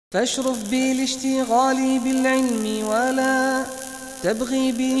فاشرف بالاشتغال بالعلم ولا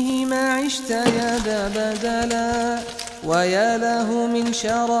تبغي به ما عشت يا ذا بدلا ويا له من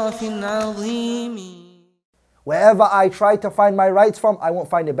شرف عظيم. Wherever I try to find my rights from, I won't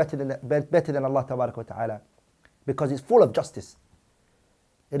find it better than Allah Ta'ala, because it's full of justice.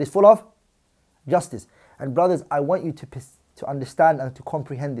 It is full of justice. And brothers, I want you to understand and to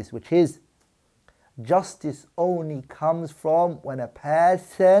comprehend this, which is justice only comes from when a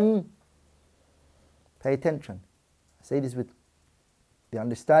person, pay attention, I say this with the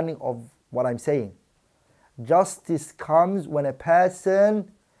understanding of what I'm saying. Justice comes when a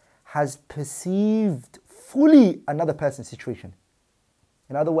person has perceived fully another person's situation.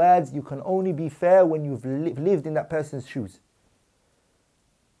 In other words, you can only be fair when you've lived in that person's shoes.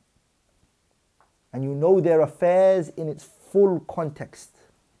 And you know their affairs in its full context.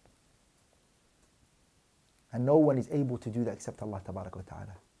 And no one is able to do that except Allah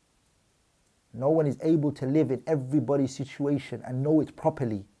Ta'ala. No one is able to live in everybody's situation and know it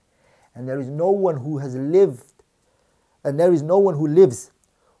properly. And there is no one who has lived, and there is no one who lives,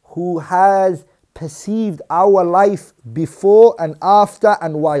 who has perceived our life before and after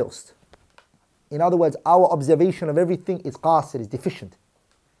and whilst. In other words, our observation of everything is qasir, is deficient.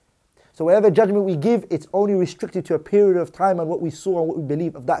 So whatever judgment we give, it's only restricted to a period of time and what we saw and what we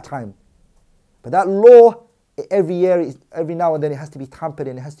believe of that time. But that law, every year, every now and then, it has to be tampered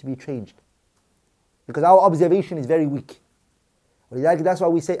and it has to be changed. Because our observation is very weak. That's why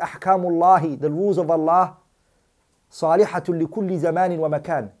we say, Ahkamullahi, the rules of Allah, Salihatul likulli zamanin wa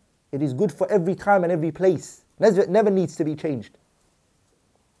makan. It is good for every time and every place. It never needs to be changed.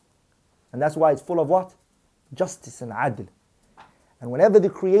 And that's why it's full of what? Justice and adl. And whenever the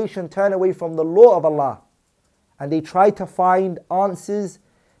creation turn away from the law of Allah and they try to find answers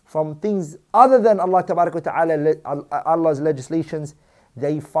from things other than Allah Ta'ala, Allah's legislations,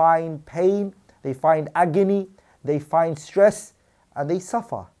 they find pain, they find agony, they find stress, and they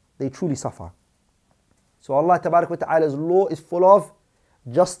suffer. They truly suffer. So Allah Ta'ala's law is full of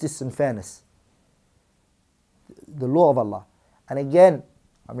justice and fairness. The law of Allah. And again,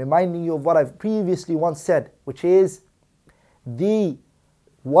 I'm reminding you of what I've previously once said, which is the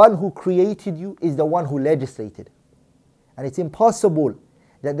one who created you is the one who legislated. And it's impossible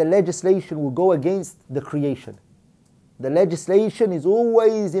that the legislation will go against the creation. The legislation is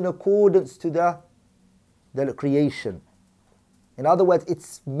always in accordance to the creation. In other words,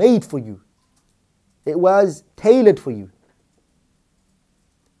 it's made for you. It was tailored for you.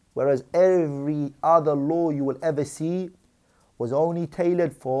 Whereas every other law you will ever see was only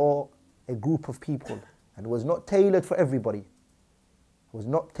tailored for a group of people and was not tailored for everybody. It was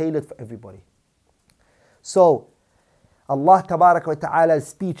not tailored for everybody. So, Allah Ta'ala's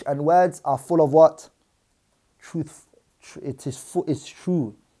speech and words are full of what? Truth. It's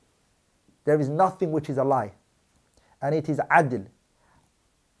true. There is nothing which is a lie. And it is adl.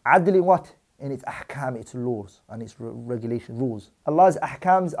 Adl in what? In its ahkam, its laws and its regulation rules. Allah's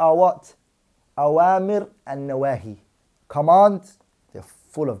ahkams are what? Awamir and nawahi. Commands, they're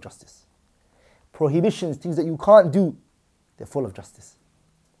full of justice. Prohibitions, things that you can't do, they're full of justice.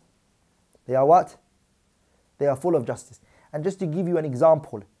 They are what? They are full of justice. And just to give you an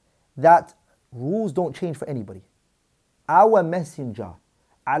example, that rules don't change for anybody. Our messenger,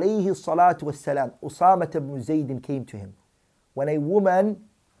 alayhi salatu wassalam, Usama ibn Zayd came to him. When a woman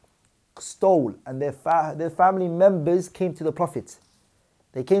stole and their family members came to the Prophet.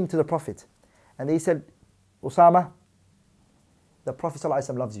 They came to the Prophet and they said, Usama, the Prophet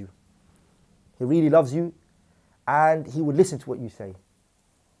ﷺ loves you. He really loves you and he would listen to what you say.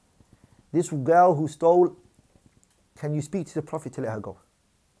 This girl who stole, can you speak to the Prophet to let her go?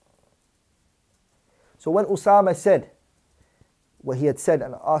 So when Usama said what he had said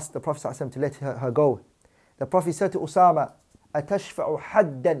and asked the Prophet ﷺ to let her go, the Prophet said to Usama, أَتَشْفَعُ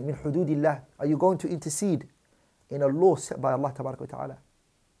حَدًّا مِنْ حُدُودِ اللَّهِ. Are you going to intercede in a law set by Allah Ta'ala?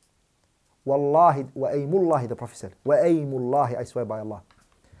 Wallahi, وَأَيْمُ the Prophet said, وَأَيْمُ I swear by Allah.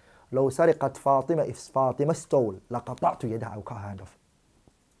 لو سرقت فاطمة, if Fatima stole, لَقَطَعْتُ يَدَهَا, I would cut her hand off.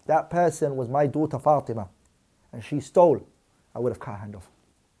 That person was my daughter Fatima, and she stole, I would have cut her hand off.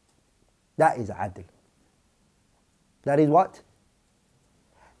 That is adl. That is what?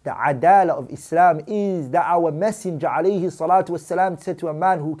 The adala of Islam is that our messenger alayhi salatu wasalam said to a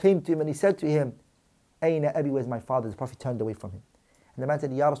man who came to him and he said to him, Ayna Abi, where's my father? The Prophet turned away from him. And the man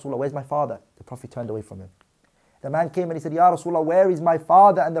said, Ya Rasulullah, where's my father? The Prophet turned away from him. The man came and he said, Ya Rasulullah, where is my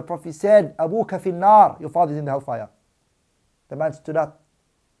father? And the Prophet said, Abuka fin nar, your father is in the hellfire. The man stood up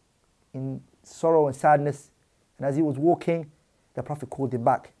in sorrow and sadness, and as he was walking, the Prophet called him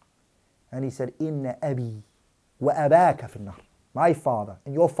back. And he said, Inna Abi wa abaka fin nar. My father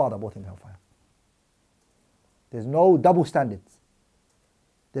and your father both in hellfire. There's no double standards.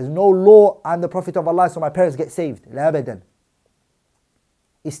 There's no law, I'm the Prophet of Allah, so my parents get saved. La abadan.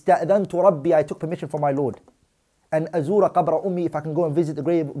 Ista'adhantu Rabbi, I took permission from my Lord. And azura qabra ummi, if I can go and visit the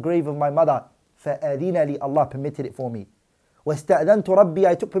grave of my mother. Fa'adhina li, Allah permitted it for me. Wasta'adhantu Rabbi,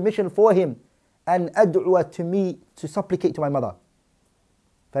 I took permission for him. And ad'uwa to me, to supplicate to my mother.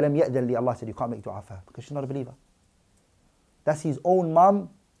 Falam ya'dhan li, Allah said, you can't make dua for her, because she's not a believer. That's his own mum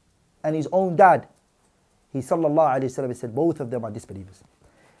and his own dad. He sallallahu alayhi wa sallam said, both of them are disbelievers.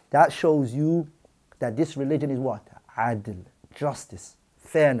 That shows you that this religion is what? Adl, justice,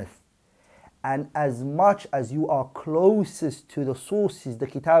 fairness. And as much as you are closest to the sources, the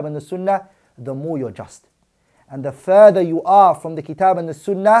Kitab and the Sunnah, the more you're just. And the further you are from the Kitab and the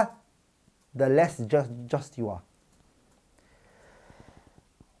Sunnah, the less just you are.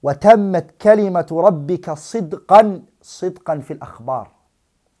 وَتَمَّتْ كَلِمَةُ رَبِّكَ صِدْقًا فِي الْأَخْبَارِ.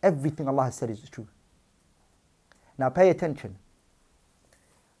 Everything Allah has said is true. Now pay attention.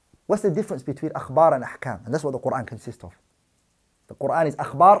 What's the difference between akhbar and ahkam? And that's what the Quran consists of. The Quran is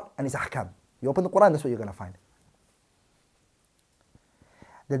akhbar and it's ahkam. You open the Quran, that's what you're going to find.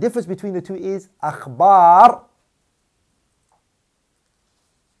 The difference between the two is akhbar,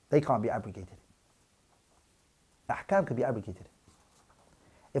 they can't be abrogated. Ahkam can be abrogated.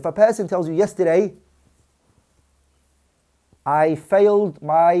 If a person tells you, yesterday I failed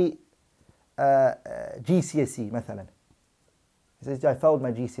my GCSE, مثلا. He says, I failed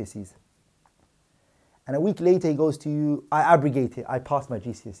my GCSEs. And a week later he goes to you, I abrogated, I passed my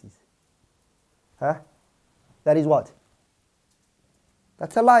GCSEs. Huh? That is what?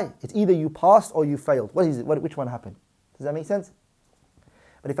 That's a lie. It's either you passed or you failed. What is it? Which one happened? Does that make sense?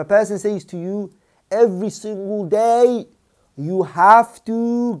 But if a person says to you, every single day you have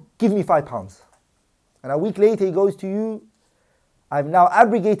to give me £5. And a week later he goes to you, I've now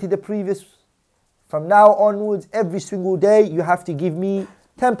abrogated the previous. From now onwards, every single day, you have to give me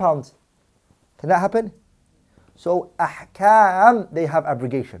 £10. Can that happen? So, ahkam, they have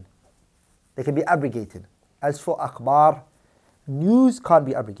abrogation. They can be abrogated. As for akhbar, news can't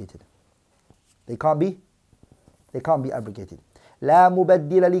be abrogated. They can't be abrogated. لا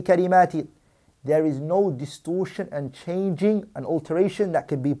مبدل لكلمات. There is no distortion and changing and alteration that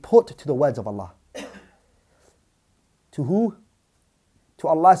can be put to the words of Allah. To who? To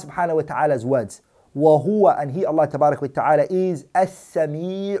Allah subhanahu wa ta'ala's words. وَهُوَ, and He, Allah tabarak wa ta'ala, is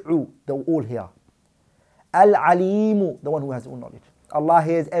السَّمِيعُ, the all hear. الْعَلِيمُ, the one who has all knowledge. Allah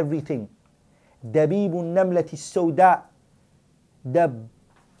hears everything. دَبِيبُ النَّمْلَةِ السَّوْدَاء,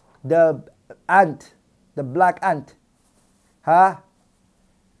 the ant, the black ant,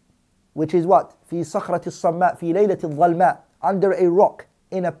 which is what? في صخرة الصماء في ليلة الظلماء, under a rock,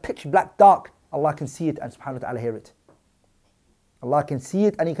 in a pitch black dark, Allah can see it and subhanahu wa ta'ala hear it. Allah can see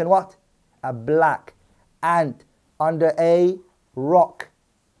it and He can what? A black ant under a rock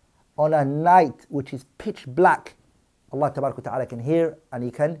on a night which is pitch black. Allah tabarak wa ta'ala can hear and He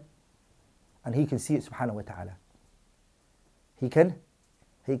can see it subhanahu wa ta'ala. He can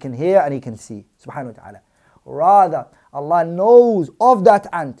hear and He can see subhanahu wa ta'ala. Rather, Allah knows of that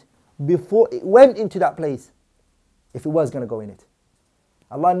ant before it went into that place, if it was going to go in it.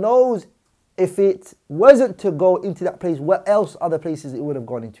 Allah knows if it wasn't to go into that place, what else other places it would have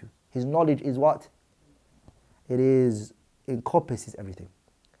gone into. His knowledge is what? It encompasses everything.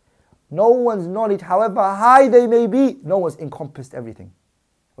 No one's knowledge, however high they may be, no one's encompassed everything.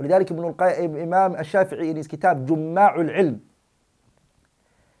 ولذلك Imam Al-Shafi'i in his kitab Jumma'ul Ilm,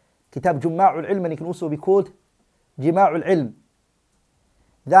 kitab Jumma'ul Ilm, and it can also be called Jima'ul Ilm,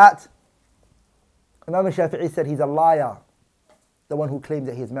 that Imam Al-Shafi'i said he's a liar, the one who claims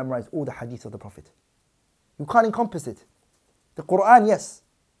that he has memorized all the hadith of the Prophet. You can't encompass it. The Quran, yes,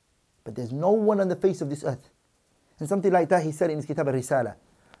 but there's no one on the face of this earth. And something like that he said in his kitab Al-Risala.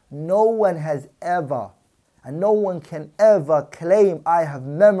 No one has ever, and no one can ever claim, I have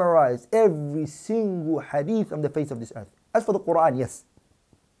memorized every single hadith on the face of this earth. As for the Quran, yes,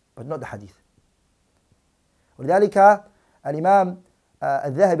 but not the hadith. ولذلك الإمام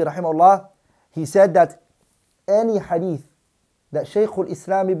الذهبي رحمه الله, he said that any hadith that Shaykh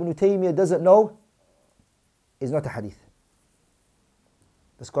al-Islam ibn Taymiyyah doesn't know is not a hadith.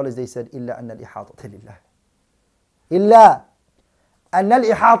 The scholars, they said, إِلَّا أَنَّ الْإِحَاطَةَ لِلَّهِ. إِلَّا أَنَّ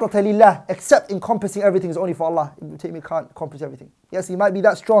الْإِحَاطَةَ لِلَّهِ. Except encompassing everything is only for Allah. Ibn Taymiyyah can't encompass everything. Yes, he might be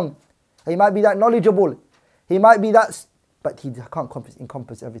that strong. He might be that knowledgeable. He might be that... But he can't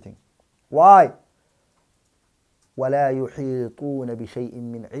encompass everything. Why? وَلَا يُحِيطُونَ بِشَيْءٍ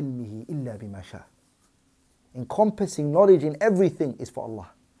مِّنْ عِلْمِهِ إِلَّا بِمَا شَاءَ. Encompassing knowledge in everything is for Allah.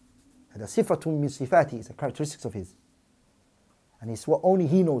 هذا صفة من صفاته, is a characteristic of His. And it's what only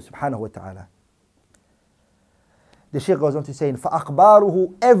He knows, subhanahu wa ta'ala. The Shaykh goes on to say,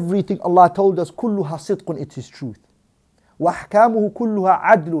 فَأَخْبَارُهُ, everything Allah told us, كُلُّهَا صِدْقٌ, it is truth. وَأَحْكَامُهُ كُلُّهَا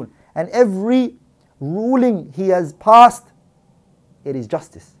عَدْلٌ, and every ruling He has passed, it is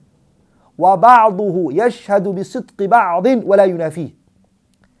justice. وَبَعْضُهُ يَشْهَدُ بِصِدْقِ بَعْضٍ وَلَا يُنَافِيهِ,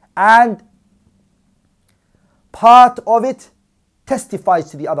 and part of it testifies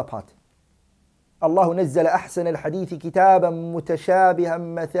to the other part. الله نزل أحسن الحديث كتابا متشابها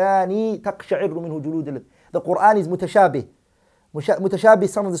مثاني تقشعر منه جلود. The Quran is mutashabih. Mutashabih,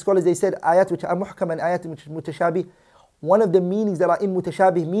 some of the scholars, they said ayat which are muhkam and ayat which are mutashabih. One of the meanings that are in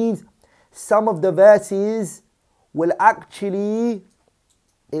mutashabih means some of the verses will actually,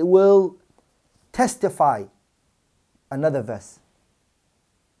 it will testify another verse.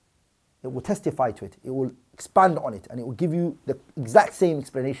 It will testify to it. It will expand on it, and it will give you the exact same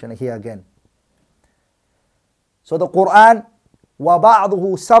explanation here again. So the Quran,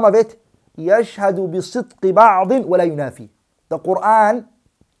 وَبَعْضُهُ, some of it, يَشْهَدُ بِصِدْقِ بَعْضٍ وَلَا يُنَافِي. The Quran,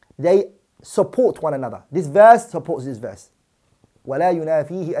 they support one another. This verse supports this verse. وَلَا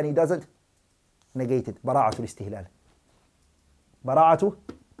يُنَافِيهِ, and he doesn't negate it. بَرَاعَةُ الْإِسْتِهْلَالِ. بَرَاعَةُ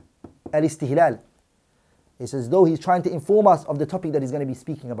الْإِسْتِهْلَالِ. It's as though he's trying to inform us of the topic that he's going to be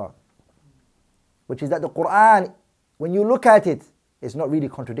speaking about, which is that the Quran, when you look at it, it's not really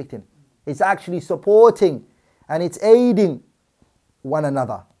contradicting. It's actually supporting and it's aiding one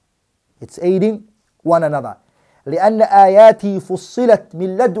another. It's aiding one another. لأن آياتي فصلت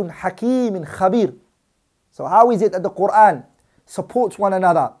من لدن حكيم خبير. So how is it that the Quran supports one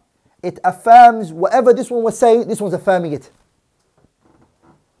another? It affirms whatever this one was saying, this one's affirming it.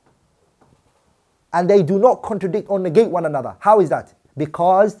 And they do not contradict or negate one another. How is that?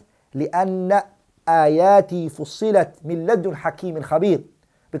 Because لأن آياتي فصلت من لدن حكيم خبير.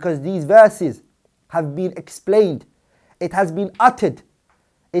 Because these verses have been explained. It has been uttered.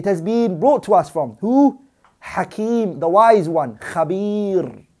 It has been brought to us from who? Hakim, the wise one.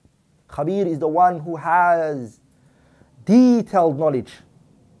 Khabir. Khabir is the one who has detailed knowledge.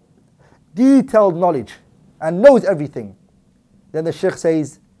 Detailed knowledge. And knows everything. Then the Shaykh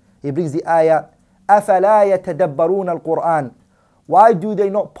says, he brings the ayah, أَفَلَا يَتَدَبَّرُونَ الْقُرْآنِ. Why do they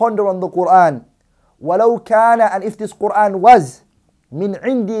not ponder on the Quran? وَلَوْ كَانَ, and if this Quran was مِنْ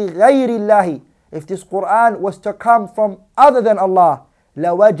عِنْدِ غَيْرِ اللَّهِ, if this Quran was to come from other than Allah,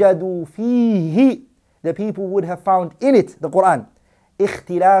 لَوَجَدُوا فِيهِ, the people would have found in it, the Quran,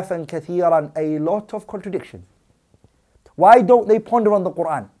 اختلافا كثيرا, a lot of contradictions. Why don't they ponder on the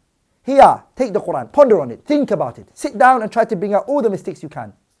Quran? Here, take the Quran, ponder on it, think about it, sit down and try to bring out all the mistakes you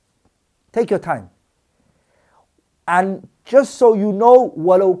can. Take your time. And just so you know,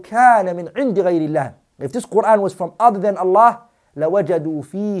 وَلَوْ كَانَ مِنْ عِنْدِ غَيْرِ اللَّهِ, if this Quran was from other than Allah, لَوَجَدُوا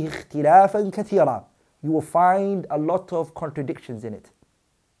فِيهِ اخْتِلَافًا كَثِيرًا, you will find a lot of contradictions in it.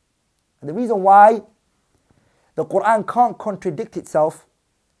 And the reason why the Quran can't contradict itself,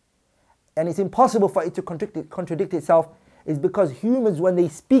 and it's impossible for it to contradict itself, is because humans, when they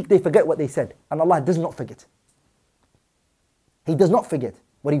speak, they forget what they said. And Allah does not forget. He does not forget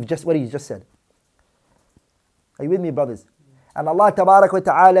what He just said. Are you with me, brothers? And Allah Tabarak wa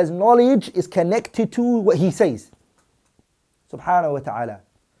Ta'ala's knowledge is connected to what He says. Subhanahu wa Ta'ala.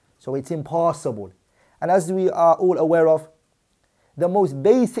 So it's impossible. And as we are all aware of, the most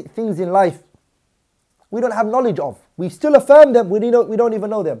basic things in life, we don't have knowledge of. We still affirm them, we don't even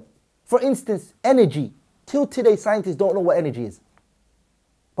know them. For instance, energy. Till today, scientists don't know what energy is.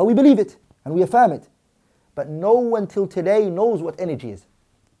 But we believe it, and we affirm it. But no one till today knows what energy is.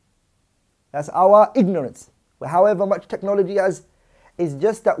 That's our ignorance. However much technology has, it's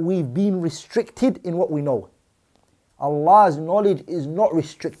just that we've been restricted in what we know. Allah's knowledge is not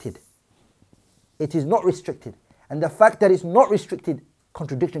restricted. It is not restricted. And the fact that it's not restricted,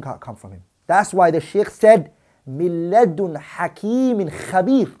 contradiction can't come from Him. That's why the Shaykh said, مِن لَدُنْ حَكِيمٍ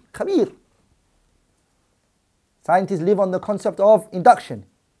خَبِيرٍ. Khabir. Scientists live on the concept of induction.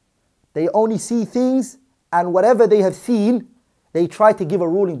 They only see things, and whatever they have seen, they try to give a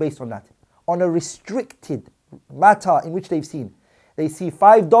ruling based on that. On a restricted matter in which they've seen. They see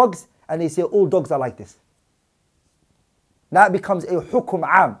 5 dogs, and they say all dogs are like this. That becomes a hukum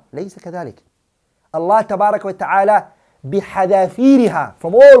am. ليس كذلك. Allah Tabarak wa Ta'ala بحذافيرها,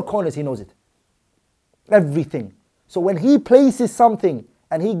 from all corners He knows it. Everything. So when He places something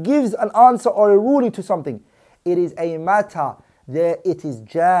and He gives an answer or a ruling to something, it is a matter that it is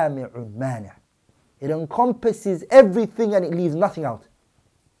jami'un mani'. It encompasses everything and it leaves nothing out.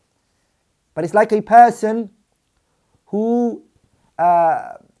 But it's like a person who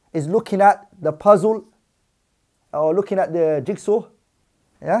is looking at the puzzle or looking at the jigsaw,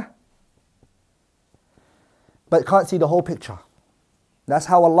 yeah, but can't see the whole picture. That's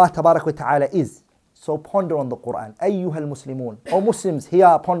how Allah Tabarak wa Ta'ala is. So ponder on the Quran. Ayyuhal Muslimun. O Muslims,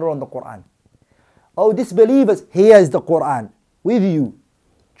 here ponder on the Quran. O disbelievers, here is the Quran with you.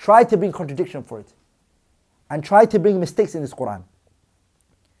 Try to bring contradiction for it. And try to bring mistakes in this Quran.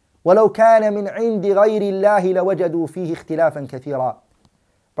 وَلَوْ كَانَ مِنْ عِنْدِ غَيْرِ اللَّهِ لَوَجَدُوا فِيهِ اخْتِلَافًا كَثِيرًا.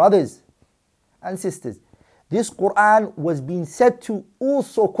 Brothers and sisters, this Quran was being said to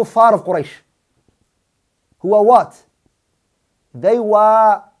also kuffar of Quraysh. Who are what? They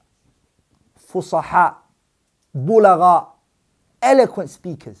were fusaha, bulagha, eloquent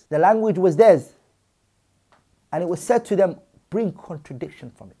speakers. The language was theirs. And it was said to them, bring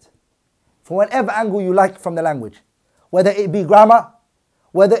contradiction from it. From whatever angle you like from the language. Whether it be grammar,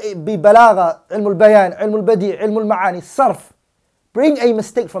 whether it be balagha, ilm al-bayan, ilm al-badi', ilm al-ma'ani, sarf. Bring a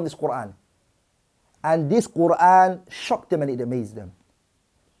mistake from this Quran. And this Quran shocked them and it amazed them.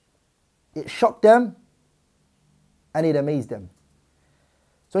 It shocked them and it amazed them.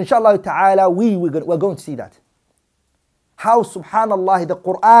 So inshallah ta'ala, we're going to see that. How subhanallah the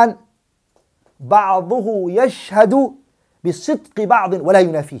Quran, بَعْضُهُ يَشْهَدُ بِصِدْقِ بَعْضٍ وَلَا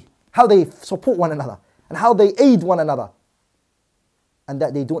يُنَافِيهِ. How they support one another and how they aid one another. And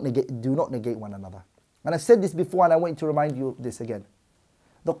that they do not negate one another. And I've said this before and I want to remind you of this again.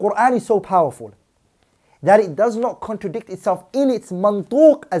 The Quran is so powerful that it does not contradict itself in its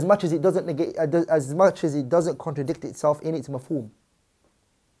mantuq as much as it doesn't contradict itself in its mafhum.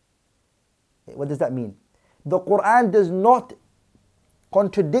 What does that mean? The Quran does not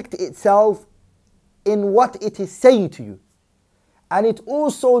contradict itself in what it is saying to you. And it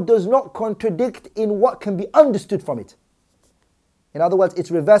also does not contradict in what can be understood from it. In other words,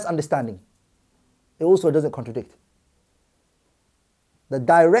 it's reverse understanding. It also doesn't contradict. The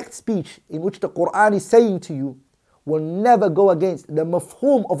direct speech in which the Quran is saying to you will never go against the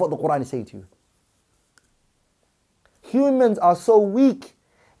mafhum of what the Quran is saying to you. Humans are so weak,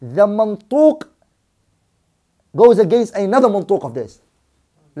 the mantuq goes against another mantuq of theirs,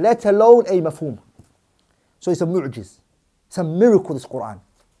 let alone a mafhum. So it's a mu'jiz. It's a miracle, this Quran.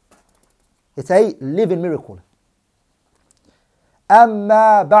 It's a living miracle.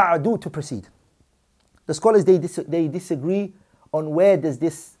 Amma ba'du, to proceed. The scholars, they disagree on where does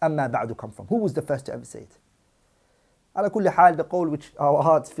this amma ba'du come from. Who was the first to ever say it? Ala kulli hal, the qawl which our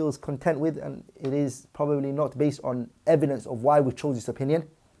hearts feels content with, and it is probably not based on evidence of why we chose this opinion.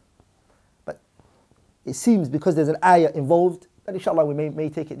 But it seems because there's an ayah involved, that inshallah we may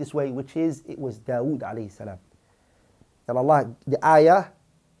take it this way, which is, it was Dawood alayhi salam. That Allah, the ayah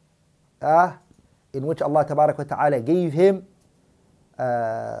in which Allah tabarak wa ta'ala gave him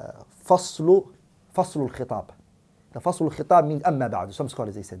faslu al-khitab. The faslu al-khitab means amma ba'du. Some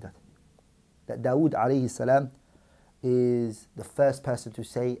scholars, they said that. That Dawood alayhi salam is the first person to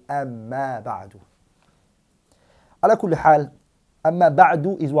say amma ba'du. Ala kulli hal, amma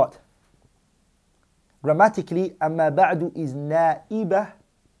ba'du is what? Grammatically, amma ba'du is na'ibah,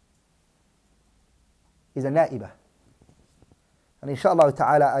 is a na'ibah. And inshallah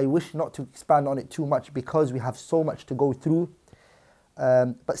ta'ala, I wish not to expand on it too much because we have so much to go through.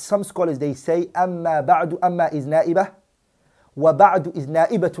 But some scholars, they say amma ba'du, amma is na'ibah, wa ba'du is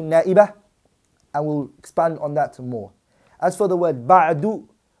na'ibatun na'ibah. And we'll expand on that more. As for the word ba'du,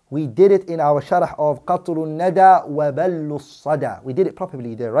 we did it in our sharh of qatrun nada wa ballu sada. We did it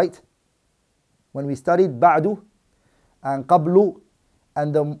properly there, right? When we studied ba'du and qablu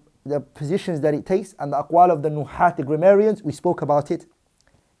and the positions that it takes and the aqwal of the nuhat, the grammarians, we spoke about it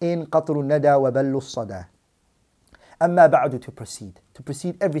in qatrun nada wa ballu sada. Amma ba'du, to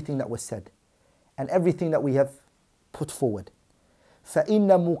precede everything that was said and everything that we have put forward. فإن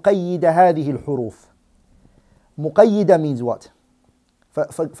مقيد هذه الحروف. مقيد means what?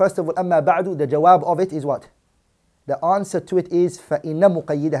 First of all, أما بعد, the jawab of it is what? The answer to it is فإن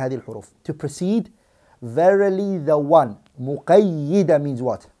مقيد هذه الحروف. To proceed, verily the one. مقيد means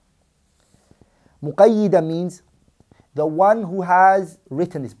what? مقيد means the one who has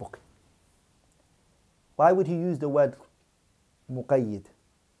written this book. Why would he use the word مقيد?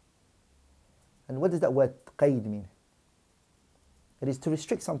 And what does that word قيد mean? It is to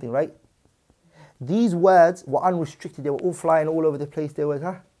restrict something, right? These words were unrestricted. They were all flying all over the place. They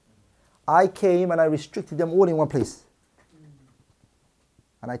were, I came and I restricted them all in one place.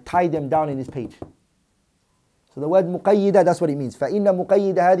 And I tied them down in this page. So the word muqayyida, that's what it means. فَإِنَّ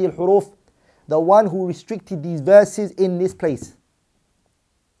مُقَيِّدَ هَذِهِ الْحُرُوفِ. The one who restricted these verses in this place.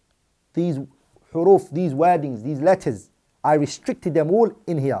 These huruf, these wordings, these letters, I restricted them all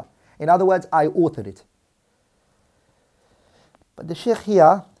in here. In other words, I authored it. But the Shaykh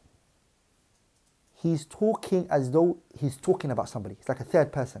here, he's talking as though he's talking about somebody. It's like a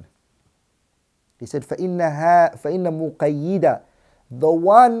third person. He said, فَإِنَّ مُقَيِّدَ. the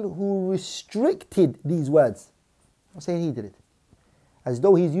one who restricted these words. I'm not saying he did it. As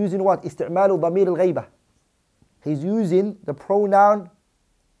though he's using what? استعمال ضمير الغيبة. He's using the pronoun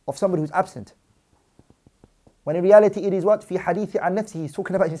of somebody who's absent. When in reality it is what? في حديث عن نفسه. He's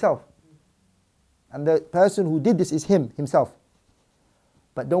talking about himself. And the person who did this is himself.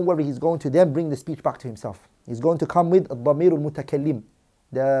 But don't worry, he's going to then bring the speech back to himself. He's going to come with الضمير المتكلم,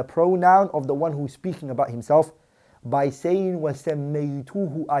 the pronoun of the one who's speaking about himself, by saying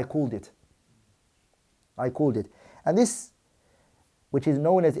وَسَمَّيْتُوهُ, I called it. I called it. And this, which is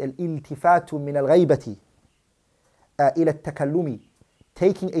known as الالتفات من الغيبة إلى التكلم,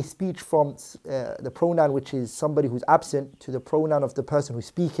 taking a speech from the pronoun which is somebody who's absent to the pronoun of the person who's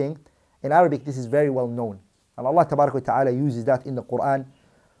speaking. In Arabic, this is very well known. And Allah Tabarak wa Ta'ala uses that in the Quran.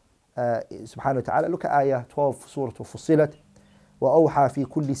 Subhanahu wa Ta'ala. Look at ayah 12, Surah Fussilat. وَأَوْحَى فِي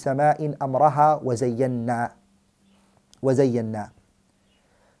كُلِّ سَمَاءٍ أَمْرَهَا وَزَيَّنَّا.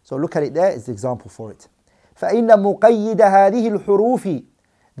 So look at it there, it's the example for it. فَإِنَّ مُقَيِّدَ هَذِهِ الْحُرُوفِ,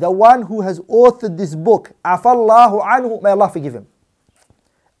 the one who has authored this book, عَفَى اللَّهُ عَنْهُ, may Allah forgive him.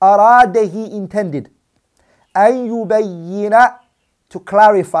 أَرَادَ, he intended, أَن يُبَيِّنَ, to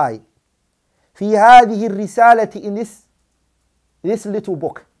clarify, في هذه الرسالة, in this little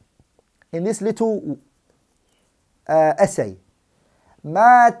book, in this little essay,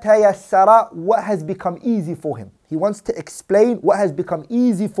 ما تيسر, what has become easy for him. He wants to explain what has become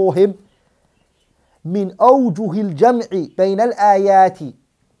easy for him. من أوجه الجمع بين الآيات,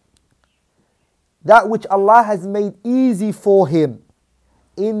 that which Allah has made easy for him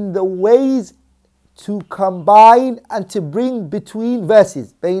in the ways to combine and to bring between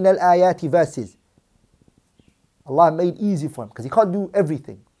verses. بين الآيات, verses. Allah made easy for him because he can't do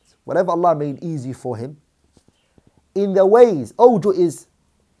everything. Whatever Allah made easy for him, in the ways, awju is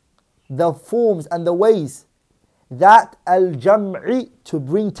the forms and the ways, that al-jam'i, to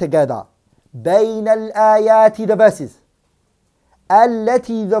bring together, بين الآيات, the verses,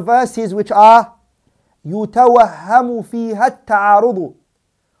 التي, the verses which are يتوهم فيها التعارض,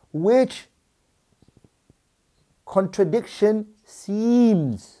 which contradiction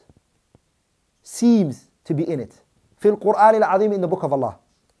seems to be in it. في القرآن العظيم, in the book of Allah.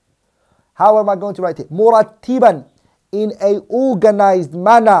 How am I going to write it? مرتبا, in a organized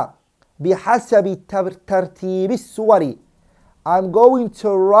manner. بحسب ترتيب السور, I'm going to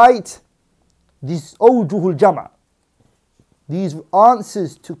write this أوجه الجمع, these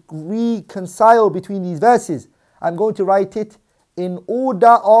answers to reconcile between these verses. I'm going to write it in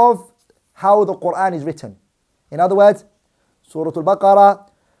order of how the Quran is written. In other words, Surah Al-Baqarah,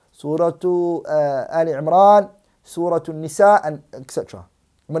 Surah Al Imran, Surah Al-Nisa, and etc.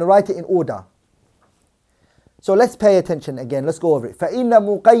 I'm going to write it in order. So let's pay attention again. Let's go over it. فَإِنَّ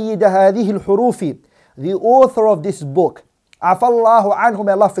مُقَيِّدَ هَذِهِ الْحُرُوفِ, the author of this book, عَفَى اللَّهُ عَنْهُ,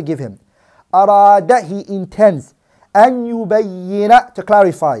 may Allah forgive him, أَرَادَ, he intends, أَن يُبَيِّنَ, to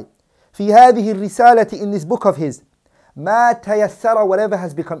clarify, فِي هَذِهِ الرِّسَالَةِ, in this book of his, مَا تَيَسَّرَ, whatever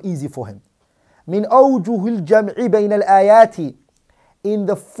has become easy for him, مِنْ أَوْجُهِ الْجَمْعِ بَيْنَ الْآيَاتِ, in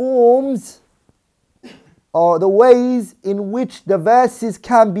the forms or the ways in which the verses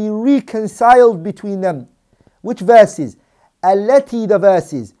can be reconciled between them. Which verses? التي, the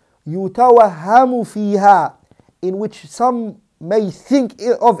verses, يتوهم فيها, in which some may think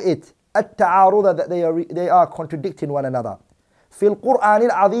of it, التعارض, that they are contradicting one another. في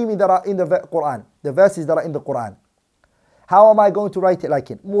القرآن العظيم, that are in the Quran, the verses that are in the Quran. How am I going to write it like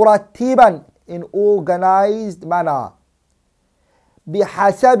it? مرتبا, in organized manner.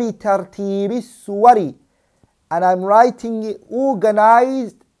 بحسب ترتيب السور, and I'm writing it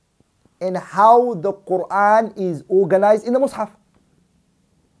organized in how the Quran is organized in the Mus'haf,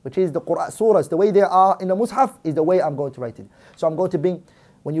 which is the Quran surahs, the way they are in the Mus'haf is the way I'm going to write it. So I'm going to bring,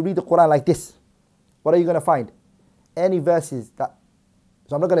 when you read the Quran like this, what are you going to find? Any verses that,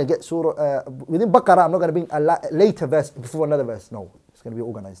 so I'm not going to get surah, within Baqarah, I'm not going to bring a later verse before another verse. No, it's going to be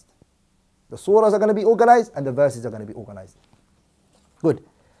organized. The surahs are going to be organized and the verses are going to be organized. Good.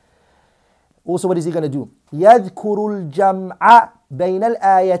 Also, what is he going to do? يذكر الجمع بين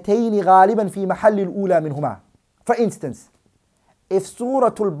الآيتين غالبا في محل الأولى منهما. For instance, if Surah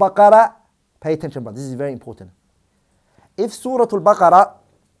Al-Baqarah, pay attention, but this is very important. If Surah Al-Baqarah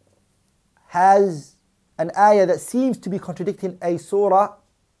has an ayah that seems to be contradicting a surah,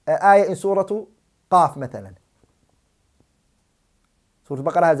 an ayah in Surah Qaf مثلا. Surah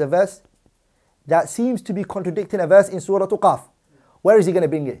Al-Baqarah has a verse that seems to be contradicting a verse in Surah Qaf. Where is he going to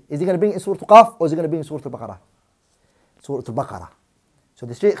bring it? Is he going to bring it in Surah Qaf or is he going to bring it in Surah Al-Baqarah? Surah Al-Baqarah. So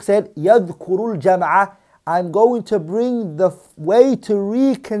the Shaykh said, يَذْكُرُ الْجَمْعَ, I'm going to bring the way to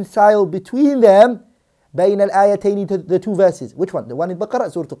reconcile between them, بين الآيتين, the two verses. Which one? The one in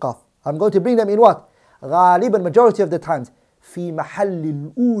Baqarah, Surah Al-Qaf. I'm going to bring them in what? غالبا, majority of the times. في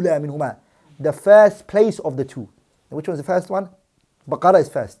محل الأولى منهما. The first place of the two. And which one is the first one? Baqarah is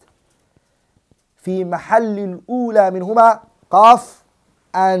first. في محل الأولى منهما. Qaf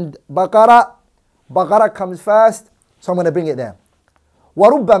and Baqarah. Baqarah comes first. So I'm going to bring it there.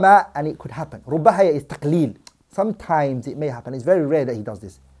 وربما, and it could happen. ربما is تقليل. Sometimes it may happen. It's very rare that he does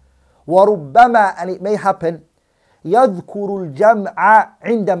this. وربما, and it may happen. يذكر الجمع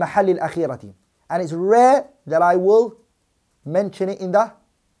عند محل الأخيرة. And it's rare that I will mention it in the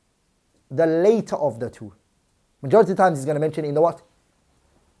later of the two. Majority of the times he's going to mention it in the what?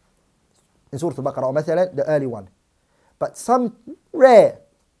 In Surah Al-Baqarah, or مثلا, the early one. But some rare.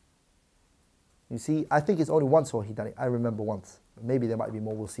 You see, I think it's only once or he done it. I remember once. Maybe there might be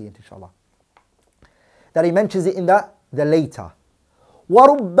more, we'll see it inshallah. That he mentions it in the later.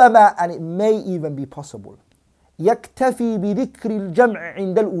 وَرُبَّمَا, and it may even be possible. يَكْتَفِي بِذِكْرِ الْجَمْعِ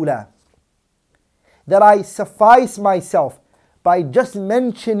عِنْدَ الْأُولَى. That I suffice myself by just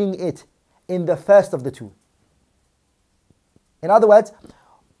mentioning it in the first of the two. In other words,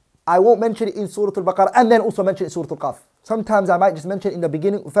 I won't mention it in Surah Al-Baqarah and then also mention it in Surah Al-Qaf. Sometimes I might just mention it in the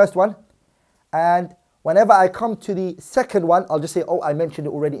beginning, first one, and whenever I come to the second one, I'll just say, oh, I mentioned it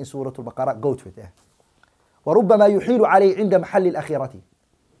already in Surah Al-Baqarah, go to it there. وَرُبَّمَا يُحِيلُ عَلَيْهِ عِنْدَ مَحَلِّ الْأَخِيرَةِ.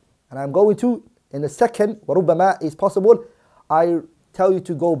 And I'm going to, in the second, وَرُبَّمَا is possible, I tell you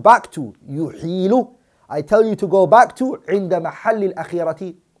to go back to, يُحِيلُ, I tell you to go back to, عِنْدَ مَحَلِّ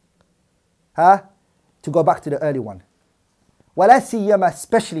الْأَخِيرَةِ, to go back to the early one. ولا سيما,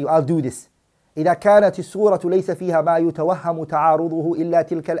 especially I'll do this, إذا كانت السورة ليس فيها ما يتوهم تعارضه إلا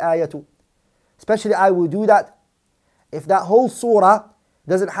تلك الآية. Especially I will do that if that whole surah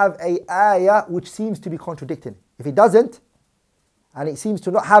doesn't have a ayah which seems to be contradicting. If it doesn't, and it seems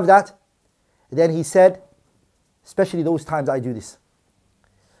to not have that, then he said, especially those times I do this.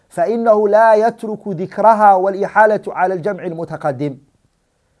 فإنه لا يترك ذكرها والإحالة على الجمع المتقدم.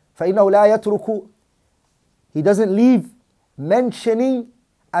 فإنه لا يترك, he doesn't leave mentioning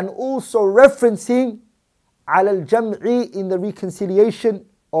and also referencing على الجمع in the reconciliation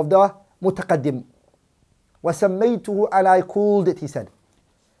of the متقدم. وسميته, and I called it, he said,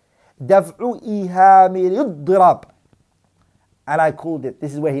 دفع إيهام الضراب. And I called it,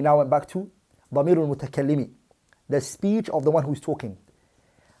 this is where he now went back to ضمير المتكلم, the speech of the one who is talking.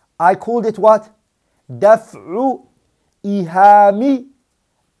 I called it what? دفع إيهام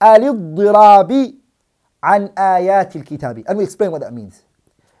الضراب عن آيات الكتاب. And we explain what that means.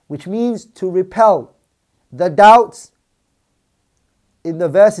 Which means to repel the doubts in the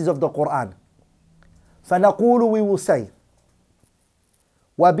verses of the Quran. فنقول, we will say,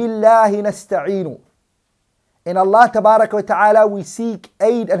 وبالله نستعين. In Allah Tabarak wa Ta'ala we seek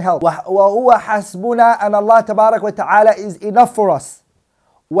aid and help. وهو حسبنا, and Allah Tabarak wa Ta'ala is enough for us.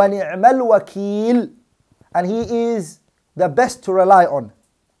 ونعم الوكيل, and He is the best to rely on.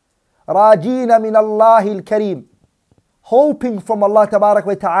 راجين من الله الكريم, hoping from Allah Tabarak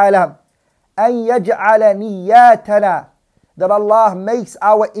wa Ta'ala أن يجعل نياتنا, that Allah makes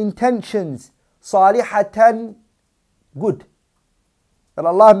our intentions صالحة, good. That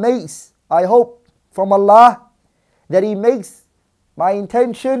Allah makes, I hope from Allah that He makes my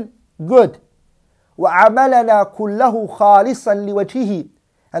intention good. وعملنا كله خالصا لوجهه,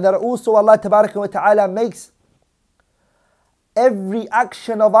 and that also Allah Tabarak wa Ta'ala makes every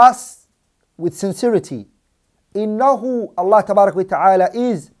action of us with sincerity. إنه, Allah Tabarak wa Ta'ala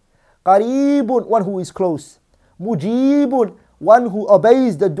is قريب, one who is close. مجيب, one who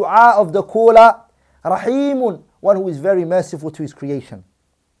obeys the dua of the caller. رحيم, one who is very merciful to his creation.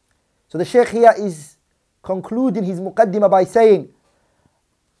 So the Shaykh here is concluding his muqaddimah by saying,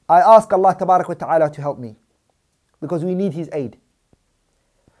 I ask Allah Tabarak wa Ta'ala to help me, because we need His aid.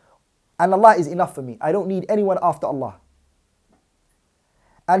 And Allah is enough for me. I don't need anyone after Allah.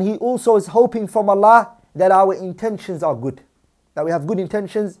 And he also is hoping from Allah that our intentions are good, that we have good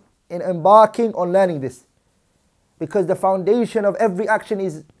intentions in embarking on learning this. Because the foundation of every action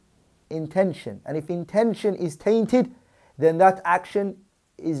is intention. And if intention is tainted, then that action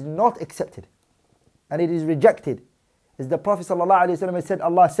is not accepted. And it is rejected. As the Prophet ﷺ said,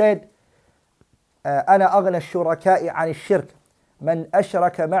 Allah said, أنا أغنى الشركاء عن الشرك من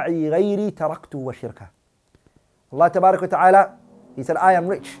أشرك معي غيري تركته وشركه. Allah Tabarak wa Ta'ala, He said, I am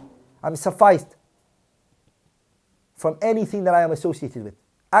rich, I'm sufficed from anything that I am associated with.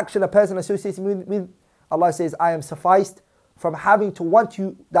 Action a person associates with, Allah says, I am sufficed from having to want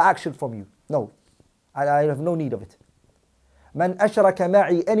the action from you. No, I have no need of it. Man ashraka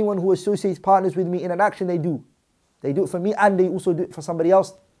ma'i, anyone who associates partners with me in an action, they do. They do it for me and they also do it for somebody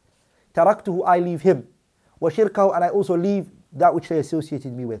else. Taraktuhu, I leave him. وَشِرْكَهُ, and I also leave that which they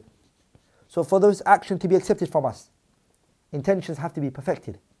associated me with. So for this action to be accepted from us, intentions have to be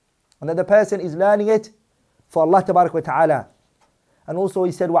perfected. And that the person is learning it for Allah Tabarak wa Ta'ala. And also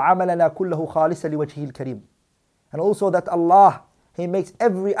he said, وَعَمَلَنَا كُلَّهُ خَالِصًا لِوَجْهِهِ الْكَرِيمِ. And also that Allah, He makes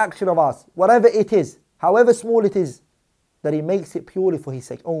every action of us, whatever it is, however small it is, that He makes it purely for His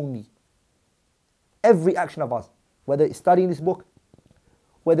sake only. Every action of us, whether it's studying this book,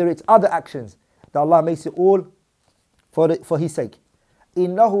 whether it's other actions, that Allah makes it all for His sake.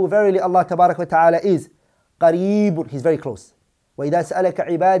 إِنَّهُ, verily Allah Tabarak wa Ta'ala is قَرِيبٌ, He's very close. وَإِذَا سَأَلَكَ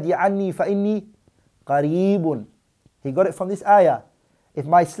عِبَادِي عَنِّي فَإِنِّي قَرِيبٌ. He got it from this ayah. If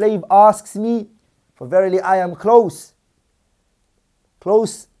my slave asks me, for verily I am close.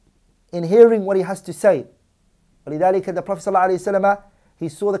 Close in hearing what he has to say. وَلِذَلِكَ the Prophet ﷺ, he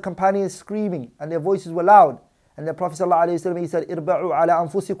saw the companions screaming and their voices were loud. And the Prophet ﷺ, he said, إِرْبَعُوا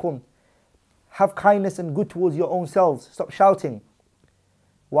عَلَىٰ أَنفُسِكُمْ. Have kindness and good towards your own selves. Stop shouting.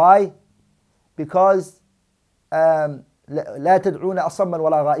 Why? Because لَا تَدْعُونَ أَصَمًّا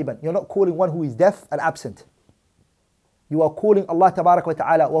وَلَا غَائِبًا. You're not calling one who is deaf and absent. You are calling Allah Tabarak wa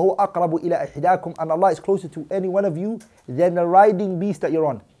Ta'ala. وَهُوَ أَقْرَبُ إِلَىٰ إِحْدَاكُمْ. And Allah is closer to any one of you than the riding beast that you're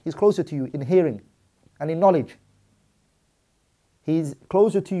on. He's closer to you in hearing and in knowledge. He's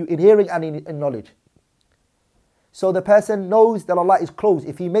closer to you in hearing and in knowledge. So the person knows that Allah is close.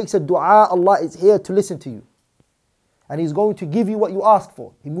 If he makes a dua, Allah is here to listen to you. And He's going to give you what you ask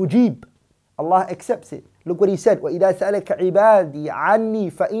for. He mujib. Allah accepts it. Look what He said. وَإِذَا سَأَلَكَ عِبَادِي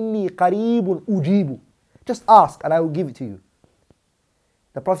عَنِّي فَإِنِّي قَرِيبٌ أُجِيبُ. Just ask and I will give it to you.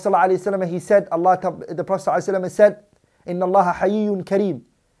 The Prophet ﷺ, he said, the Prophet ﷺ said, إِنَّ اللَّهَ حَيِّيٌّ كَرِيمٌ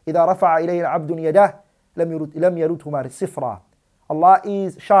إِذَا رَفَعَ إِلَيْهِ الْعَبْدُ يَدَهُ لَمْ يَرُدْهُمَا صِفْرًا. Allah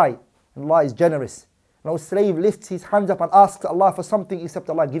is shy and Allah is generous. No slave lifts his hands up and asks Allah for something except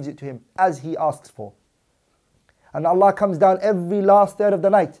Allah gives it to him as he asks for. And Allah comes down every last third of the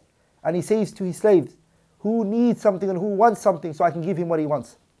night and He says to His slaves, who needs something and who wants something so I can give him what he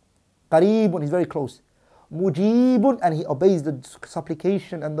wants. Qareebun, He's very close. Mujibun, and He obeys the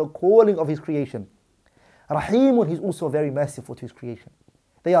supplication and the calling of His creation. Rahimun, He's also very merciful to His creation.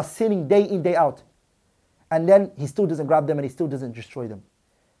 They are sinning day in, day out. And then He still doesn't grab them and He still doesn't destroy them.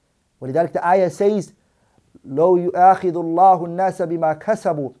 ولذلك the ayah says, لو يؤاخذ الله الناس بما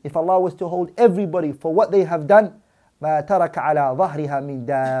كسبوا. If Allah was to hold everybody for what they have done, ما ترك على ظهرها من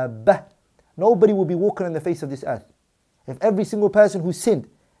دابة. Nobody will be walking on the face of this earth. If every single person who sinned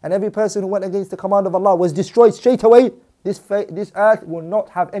and every person who went against the command of Allah was destroyed straight away, this earth will not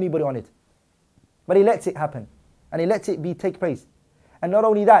have anybody on it. But He lets it happen. And He lets it take place. And not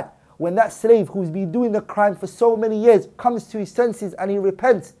only that, when that slave who's been doing the crime for so many years comes to his senses and he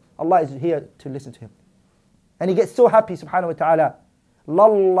repents, Allah is here to listen to him. And he gets so happy, subhanahu wa ta'ala.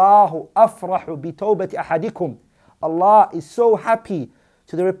 Lallahu afrahu bi tawbati ahadikum. Allah is so happy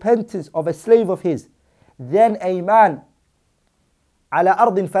to the repentance of a slave of his. Then a man ala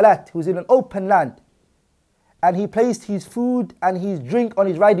ardin falat, who's in an open land, and he placed his food and his drink on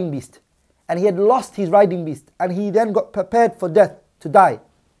his riding beast, and he had lost his riding beast, and he then got prepared for death, to die,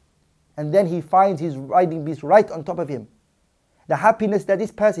 and then he finds his riding beast right on top of him. The happiness that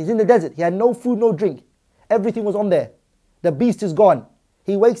this person is in the desert, he had no food, no drink, everything was on there, the beast is gone,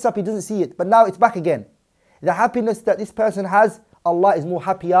 he wakes up, he doesn't see it, but now it's back again. The happiness that this person has, Allah is more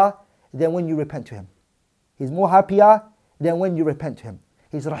happier than when you repent to Him. He's more happier than when you repent to Him.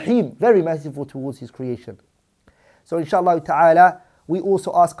 He's Rahim, very merciful towards His creation. So inshallah ta'ala, we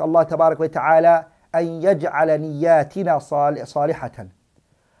also ask Allah tabarak wa ta'ala أن يجعل نياتنا صالحة.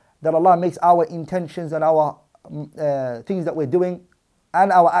 That Allah makes our intentions and our things that we're doing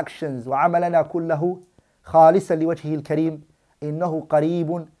and our actions وعملنا كله خالصا لوجهه الكريم إنه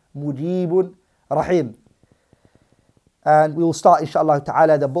قريب مجيب رحيم. And we will start inshallah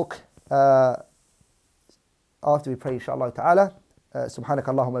ta'ala the book after we pray inshallah ta'ala. سبحانك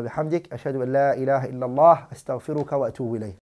اللهم بحمدك أشهد أن لا إله إلا الله أستغفرك وأتوب إليك.